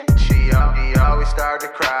start to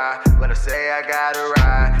cry when I say I gotta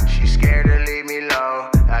ride. She scared to leave me low,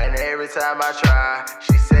 and every time I try,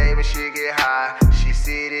 she say when she get high, she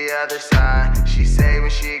see the other side. She say when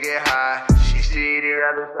she get high, she see the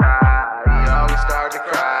other side. We always start to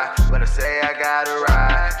cry when I say I gotta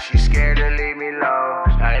ride. She scared to leave me low,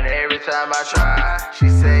 and every time I try, she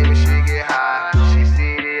say when she get high, she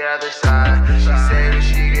see the other side. She say when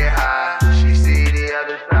she get high, she see the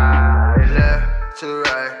other side. Left to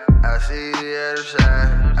right, I see the other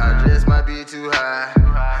side. I just might be too high.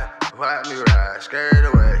 Watch me ride, scared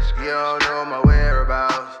away. You don't know my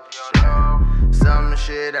whereabouts. Some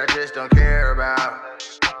shit I just don't care about.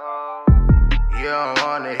 You don't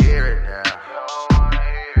wanna hear it now.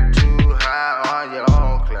 Too high on your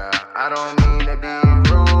own cloud. I don't mean to be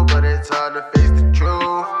rude, but it's hard to face the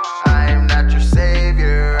truth. I am not your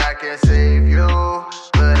savior, I can't save you,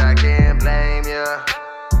 but I can't blame you,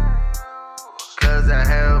 cause I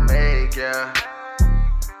helped make ya.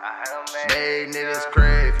 Made niggas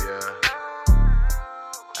crave ya.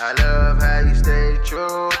 I love how you stay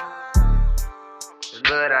true,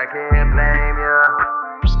 but I can't blame ya.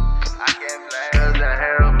 Cause I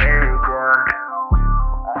helped make ya.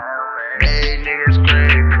 Made niggas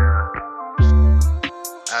crave ya.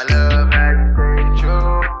 I love how you stay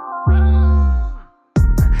true.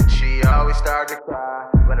 She always start to cry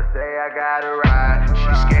when I say I gotta ride.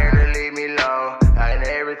 She scared to leave me low, and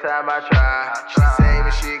every time I try, she say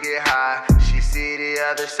when she get high, she see the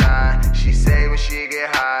other side. She say when she get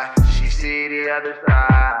high, she see the other side.